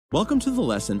Welcome to the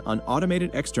lesson on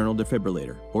Automated External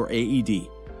Defibrillator, or AED.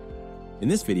 In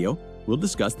this video, we'll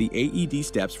discuss the AED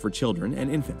steps for children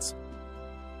and infants.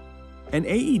 An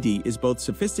AED is both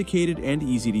sophisticated and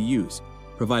easy to use,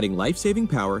 providing life-saving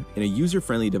power in a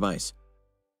user-friendly device.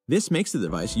 This makes the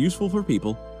device useful for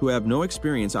people who have no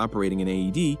experience operating an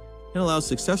AED and allows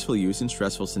successful use in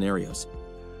stressful scenarios.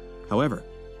 However,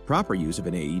 proper use of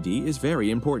an AED is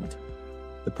very important.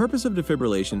 The purpose of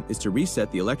defibrillation is to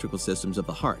reset the electrical systems of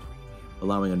the heart,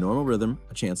 allowing a normal rhythm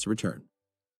a chance to return.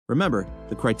 Remember,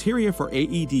 the criteria for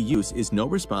AED use is no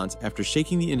response after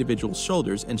shaking the individual's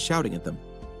shoulders and shouting at them,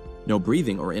 no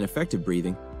breathing or ineffective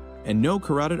breathing, and no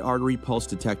carotid artery pulse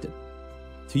detected.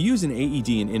 To use an AED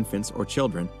in infants or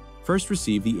children, first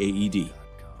receive the AED.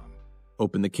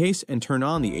 Open the case and turn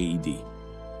on the AED.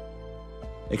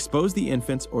 Expose the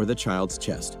infant's or the child's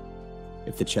chest.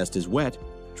 If the chest is wet,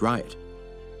 dry it.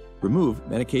 Remove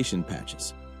medication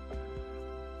patches.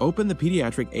 Open the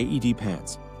pediatric AED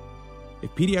pads.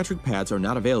 If pediatric pads are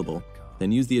not available,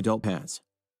 then use the adult pads.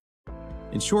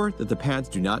 Ensure that the pads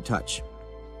do not touch.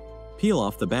 Peel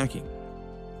off the backing.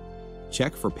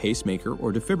 Check for pacemaker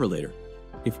or defibrillator.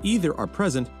 If either are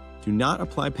present, do not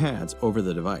apply pads over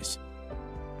the device.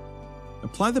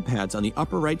 Apply the pads on the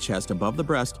upper right chest above the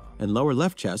breast and lower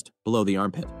left chest below the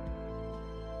armpit.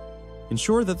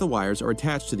 Ensure that the wires are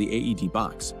attached to the AED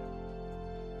box.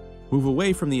 Move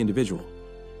away from the individual.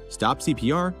 Stop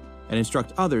CPR and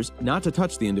instruct others not to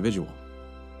touch the individual.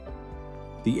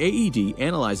 The AED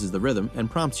analyzes the rhythm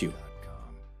and prompts you.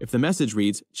 If the message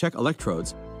reads, "Check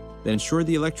electrodes," then ensure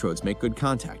the electrodes make good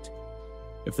contact.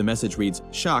 If the message reads,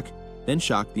 "Shock," then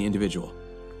shock the individual.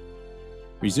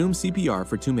 Resume CPR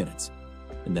for 2 minutes,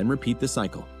 and then repeat the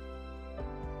cycle.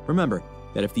 Remember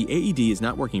that if the AED is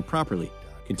not working properly,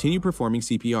 continue performing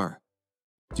CPR.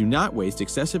 Do not waste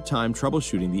excessive time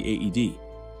troubleshooting the AED.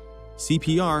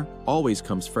 CPR always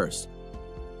comes first,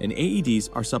 and AEDs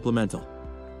are supplemental.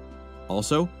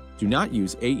 Also, do not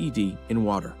use AED in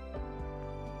water.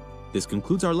 This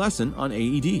concludes our lesson on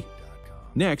AED.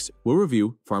 Next, we'll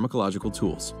review pharmacological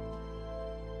tools.